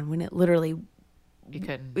carry on when it literally You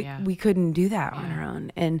couldn't. we, Yeah. we couldn't do that on our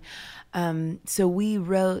own. And so we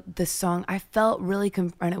wrote the song. I felt really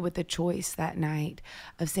confronted with the choice that night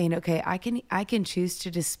of saying, okay, I can choose to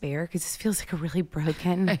despair because this feels like a really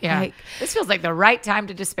broken, Yeah. like, This feels like the right time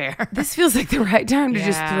to despair. this feels like the right time to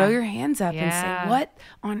just Yeah. throw your hands up and Yeah. say, what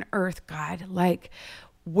on earth, God? Like,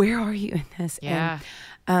 where are you in this? Yeah.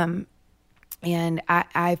 And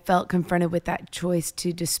I felt confronted with that choice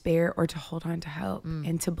to despair or to hold on to hope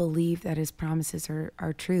and to believe that his promises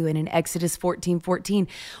are true. And in Exodus 14:14,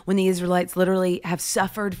 when the Israelites literally have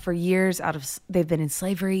suffered for years they've been in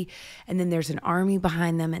slavery, and then there's an army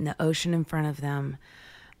behind them and the ocean in front of them,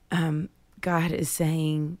 God is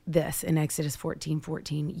saying this in Exodus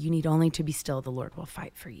 14:14, you need only to be still, the Lord will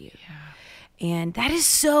fight for you. Yeah. And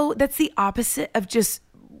that's the opposite of just,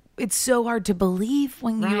 it's so hard to believe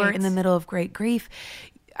when you are Right. in the middle of great grief.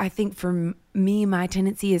 I think for me, my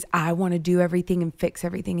tendency is I want to do everything and fix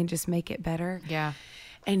everything and just make it better. Yeah.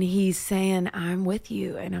 And he's saying, I'm with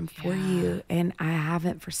you and I'm for you and I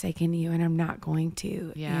haven't forsaken you and I'm not going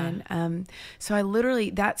to. Yeah. And so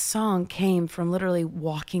that song came from literally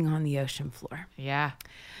walking on the ocean floor. Yeah.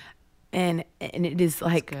 And it is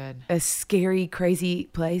like good. a scary, crazy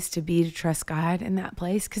place to be, to trust God in that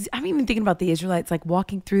place. Because I'm even thinking about the Israelites, like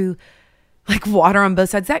walking through like water on both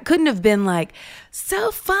sides. That couldn't have been like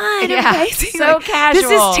so fun, Yeah, amazing, so like, casual.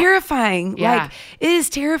 This is terrifying. Yeah. Like it is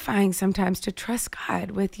terrifying sometimes to trust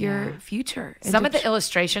God with your future. And Some to of the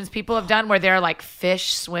illustrations people have done where they're like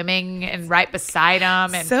fish swimming and right beside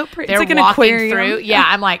them, and So pretty. they're It's like an walking aquarium. through. Yeah,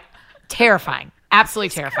 I'm like terrifying, absolutely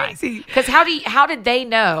terrifying. crazy. Because how did they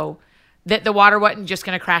know that the water wasn't just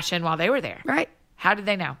going to crash in while they were there? right. How did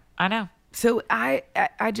they know? I know. So I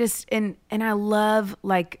just and I love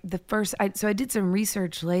like the first. So I did some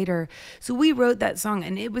research later. So we wrote that song,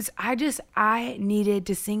 and it was I needed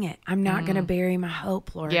to sing it. I'm not going to bury my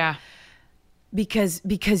hope, Lord. Yeah. Because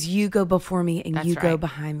you go before me and That's you go right.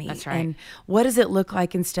 behind me. That's right. And what does it look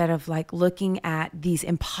like instead of like looking at these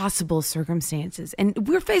impossible circumstances? And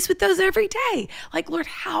we're faced with those every day. Like, Lord,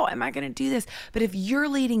 how am I going to do this? But if you're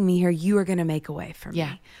leading me here, you are going to make a way for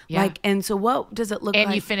Yeah. me. Yeah. Like, and so what does it look And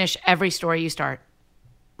like? you finish every story you start,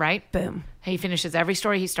 right? Boom. He finishes every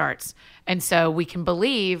story he starts. And so we can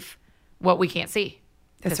believe what we can't see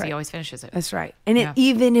because right. he always finishes it. That's right. And Yeah.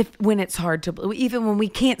 even when it's hard to, even when we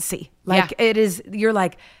can't see, like Yeah. it is, you're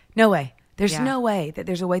like, no way. There's Yeah. no way that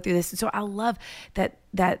there's a way through this. And so I love that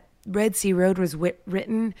Red Sea Road was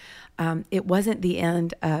written. It wasn't the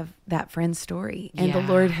end of that friend's story. And the Yeah.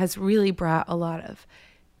 Lord has really brought a lot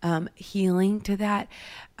of healing to that.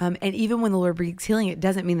 And even when the Lord brings healing, it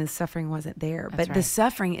doesn't mean the suffering wasn't there. But the right.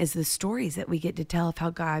 suffering is the stories that we get to tell of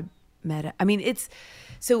how God met it. I mean,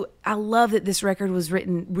 so I love that this record was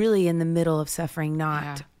written really in the middle of suffering,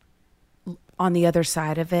 not on the other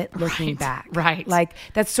side of it, looking Right, back. right. Like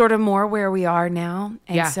that's sort of more where we are now.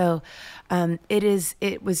 And Yeah. so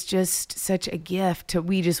it was just such a gift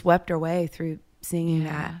we just wept our way through singing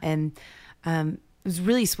that. And it was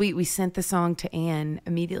really sweet. We sent the song to Anne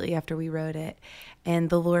immediately after we wrote it.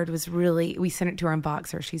 And the Lord was we sent it to her in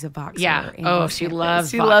Voxer. She's a Voxer. Yeah. Ann Oh, Voss she Campus. loves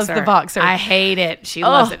She Voxer. loves the Voxer. I hate it. She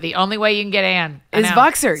loves it. The only way you can get Ann Is I know.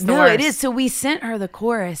 Voxer. It's the No, it worst. is. So we sent her the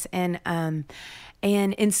chorus, and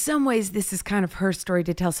in some ways, this is kind of her story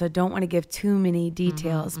to tell. So I don't want to give too many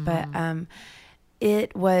details, but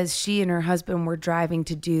it was she and her husband were driving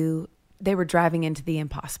they were driving into the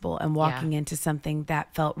impossible and walking into something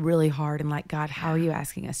that felt really hard and like, God, how are you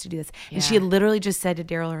asking us to do this? And she had literally just said to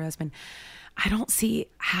Daryl, her husband, I don't see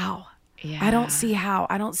how. I don't see how.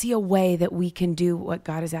 I don't see a way that we can do what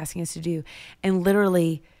God is asking us to do. And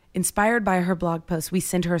literally, inspired by her blog post, we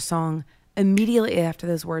sent her a song immediately after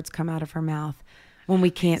those words come out of her mouth. When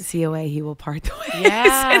we can't see a way, he will part the ways.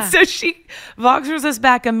 Yeah. And so she Voxers us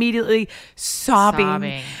back immediately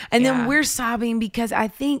sobbing. And then Yeah. we're sobbing because I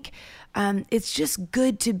think it's just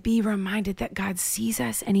good to be reminded that God sees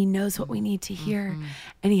us and he knows what we need to hear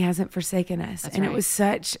and he hasn't forsaken us. That's and right. it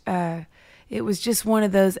was it was just one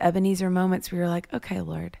of those Ebenezer moments where you're like, okay,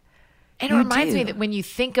 Lord. And it reminds me that when you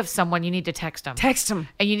think of someone, you need to text them. Text him.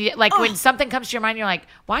 And you need, like, when something comes to your mind, you're like,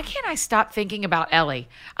 why can't I stop thinking about Ellie?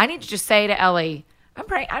 I need to just say to Ellie, I'm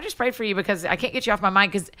praying. I just prayed for you because I can't get you off my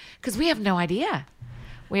mind because we have no idea.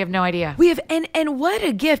 We have no idea. We have, and what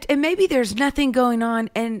a gift. And maybe there's nothing going on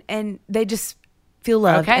and they just feel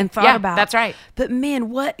loved Okay. and thought Yeah, about. that's right. But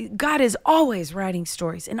man, God is always writing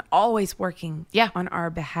stories and always working on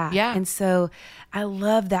our behalf. Yeah. And so I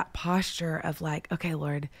love that posture of like, okay,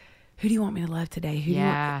 Lord, who do you want me to love today? Who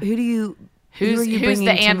are you Who's bringing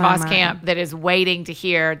the to Ann my Voss mind? camp that is waiting to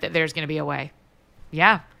hear that there's going to be a way?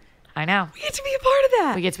 Yeah, I know. We get to be a part of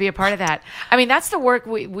that. We get to be a part of that. I mean, that's the work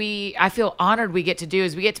I feel honored we get to do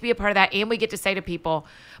is we get to be a part of that, and we get to say to people,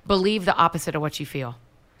 believe the opposite of what you feel.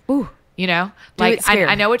 Ooh. You know, Do it like scared.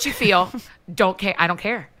 I know what you feel. Don't care. I don't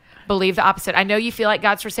care. Believe the opposite. I know you feel like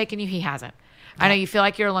God's forsaken you. He hasn't. I know you feel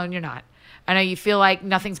like you're alone. You're not. I know you feel like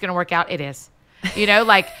nothing's going to work out. It is. You know,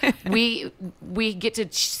 like we get to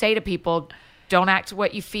say to people, don't act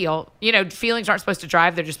what you feel. You know, feelings aren't supposed to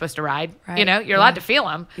drive. They're just supposed to ride. Right. You know, you're allowed to feel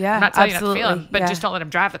them. Yeah, I'm not telling you not to feel absolutely. them, but Yeah. just don't let them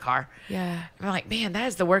drive the car. Yeah. And I'm like, man, that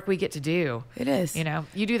is the work we get to do. It is. You know,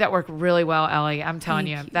 you do that work really well, Ellie. I'm telling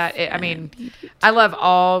Thank you you, I mean, I love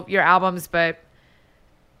all your albums, but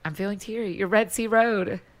I'm feeling teary. Your Red Sea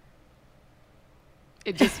Road.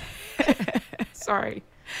 It just, sorry.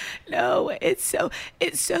 No, it's so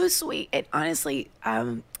sweet. And honestly,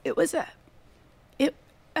 it was a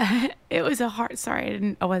hard.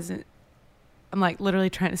 Sorry, I'm like literally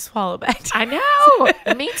trying to swallow back. I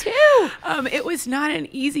know. Me too. It was not an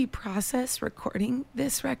easy process recording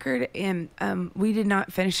this record, and we did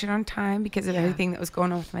not finish it on time because of everything that was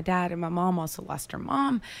going on with my dad, and my mom also lost her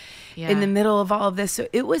mom in the middle of all of this. So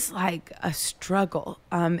it was like a struggle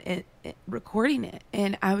recording it,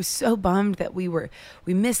 and I was so bummed that we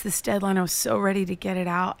missed this deadline. I was so ready to get it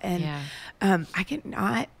out, and I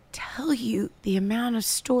cannot tell you the amount of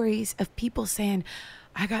stories of people saying,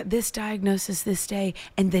 I got this diagnosis this day,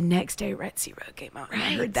 and the next day Red Sea Road came out. And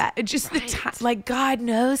I heard that. It's just the time, like God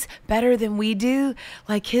knows better than we do.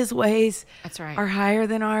 Like His ways are higher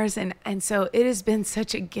than ours, and so it has been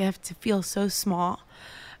such a gift to feel so small,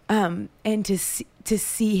 and to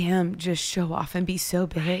see Him just show off and be so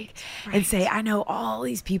big, and say, I know all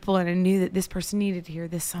these people, and I knew that this person needed to hear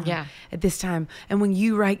this song at this time. And when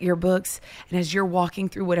you write your books, and as you're walking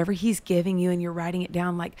through whatever He's giving you and you're writing it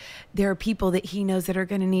down, like there are people that He knows that are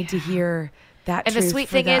going to need to hear that. And the sweet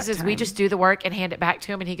thing is we just do the work and hand it back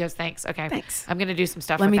to Him, and He goes, thanks. Okay. Thanks. I'm going to do some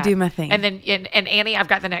stuff. Let me do my thing. And then, and Annie, I've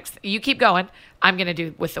got the next, you keep going. I'm going to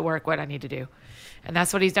do with the work what I need to do. And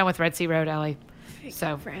that's what He's done with Red Sea Road, Ellie.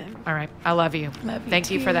 So, all right. I love you.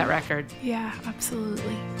 Thank you for that record. Yeah,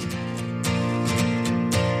 absolutely.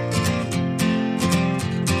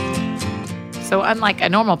 So unlike a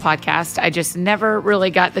normal podcast, I just never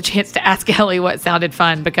really got the chance to ask Ellie what sounded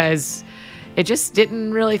fun because it just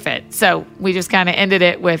didn't really fit. So we just kind of ended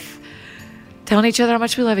it with telling each other how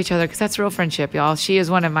much we love each other, because that's real friendship, y'all. She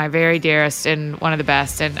is one of my very dearest and one of the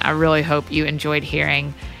best. And I really hope you enjoyed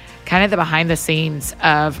hearing kind of the behind the scenes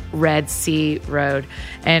of Red Sea Road.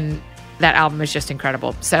 And that album is just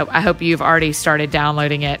incredible. So I hope you've already started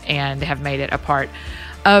downloading it and have made it a part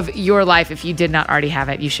of your life. If you did not already have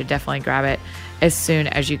it, you should definitely grab it as soon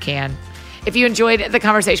as you can. If you enjoyed the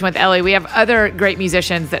conversation with Ellie, we have other great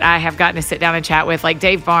musicians that I have gotten to sit down and chat with, like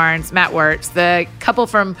Dave Barnes, Matt Wirtz, the couple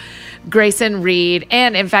from Grayson Reed.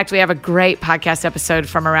 And in fact, we have a great podcast episode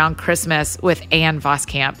from around Christmas with Ann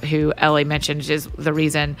Voskamp, who Ellie mentioned is the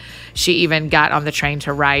reason she even got on the train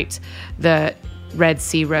to write the Red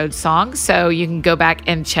Sea Road song. So you can go back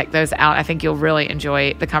and check those out. I think you'll really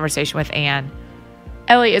enjoy the conversation with Ann.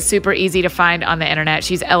 Ellie is super easy to find on the internet.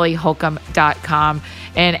 She's ellieholcomb.com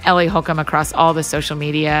and Ellie Holcomb across all the social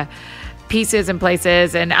media pieces and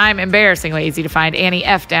places. And I'm embarrassingly easy to find. Annie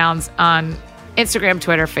F. Downs on Instagram,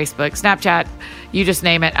 Twitter, Facebook, Snapchat. You just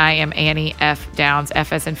name it. I am Annie F. Downs,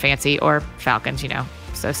 F as in fancy, or Falcons,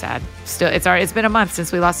 So sad. Still, it's been a month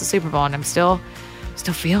since we lost the Super Bowl, and I'm still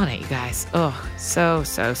feeling it, you guys. Oh, so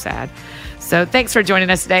sad. So thanks for joining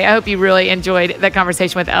us today. I hope you really enjoyed the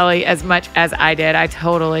conversation with Ellie as much as I did. I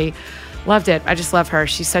totally loved it. I just love her.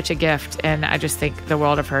 She's such a gift, and I just think the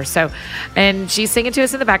world of her. So, and she's singing to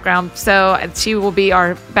us in the background. So she will be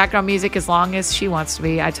our background music as long as she wants to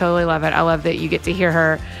be. I totally love it. I love that you get to hear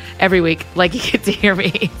her every week like you get to hear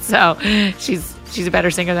me. So she's a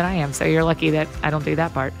better singer than I am. So you're lucky that I don't do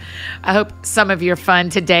that part. I hope some of your fun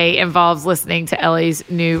today involves listening to Ellie's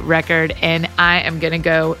new record, and I am going to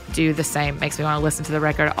go do the same. Makes me want to listen to the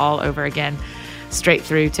record all over again straight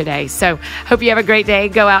through today. So hope you have a great day.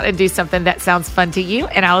 Go out and do something that sounds fun to you,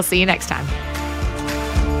 and I will see you next time.